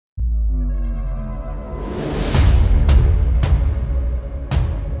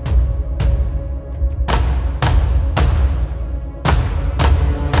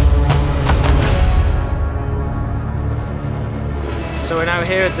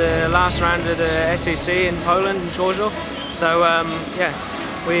here at the last round of the SEC in Poland, in Chorzow. So yeah,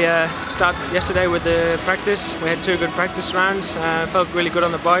 we started yesterday with the practice. We had 2 good practice rounds. Felt really good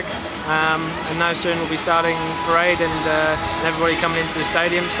on the bike, and now soon we'll be starting parade and everybody coming into the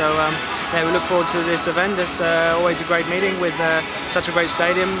stadium. So yeah, we look forward to this event. It's always a great meeting with such a great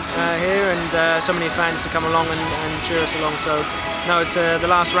stadium here, and so many fans to come along and cheer us along. So no, it's the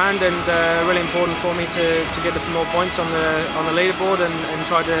last round, and really important for me to get more points on the leaderboard and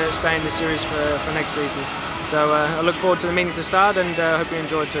try to stay in the series for next season. So I look forward to the meeting to start, and hope you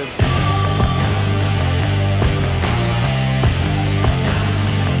enjoy it too.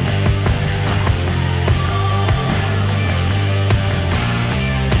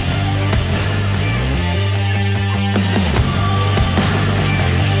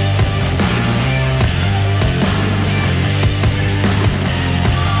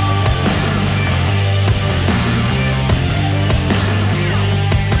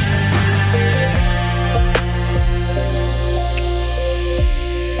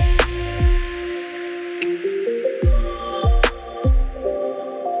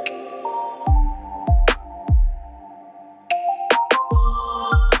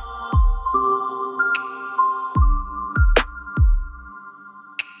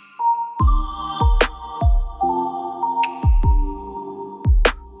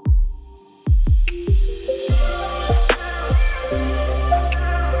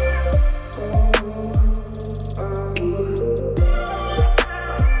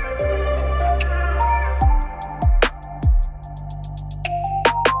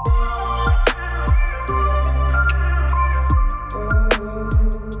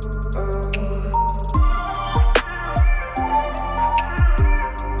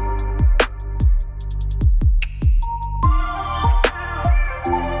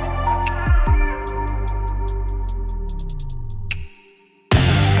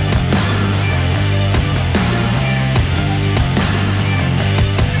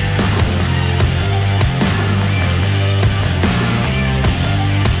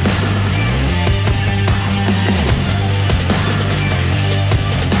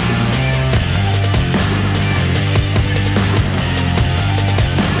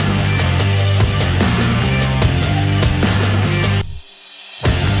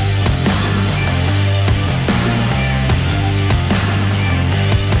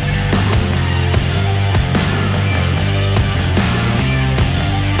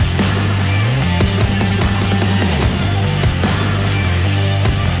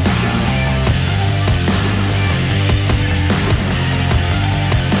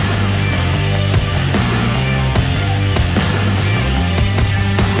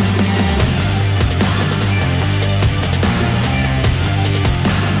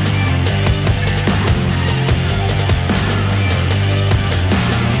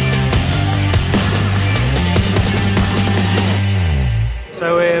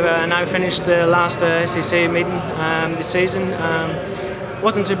 So we've now finished the last SEC meeting this season.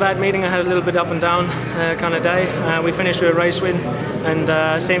 Wasn't too bad meeting. I had a little bit up and down kind of day. We finished with a race win,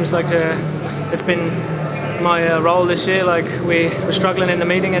 and seems like it's been my role this year. Like we were struggling in the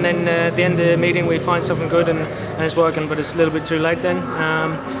meeting, and then at the end of the meeting we find something good and it's working, but it's a little bit too late then.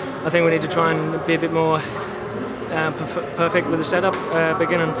 I think we need to try and be a bit more perfect with the setup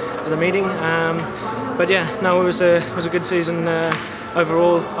beginning of the meeting. But yeah, no, it was a good season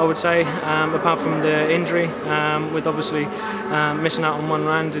overall, I would say, apart from the injury, with obviously missing out on 1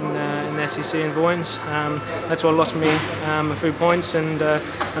 round in the SEC in Voyens. That's what lost me a few points, and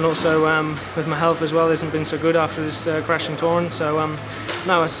also with my health as well, it hasn't been so good after this crash in Torrent. So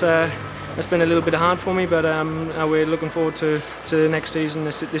no, it's been a little bit hard for me, but we're looking forward to the next season.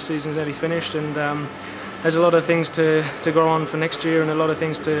 This season's already finished, and there's a lot of things to go on for next year, and a lot of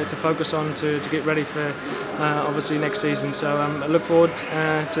things to focus on to get ready for obviously next season. So I look forward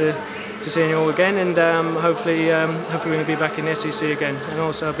to seeing you all again, and hopefully we'll be back in the SEC again. And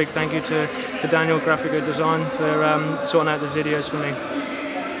also a big thank you to Daniel, Graphic Design, for sorting out the videos for me.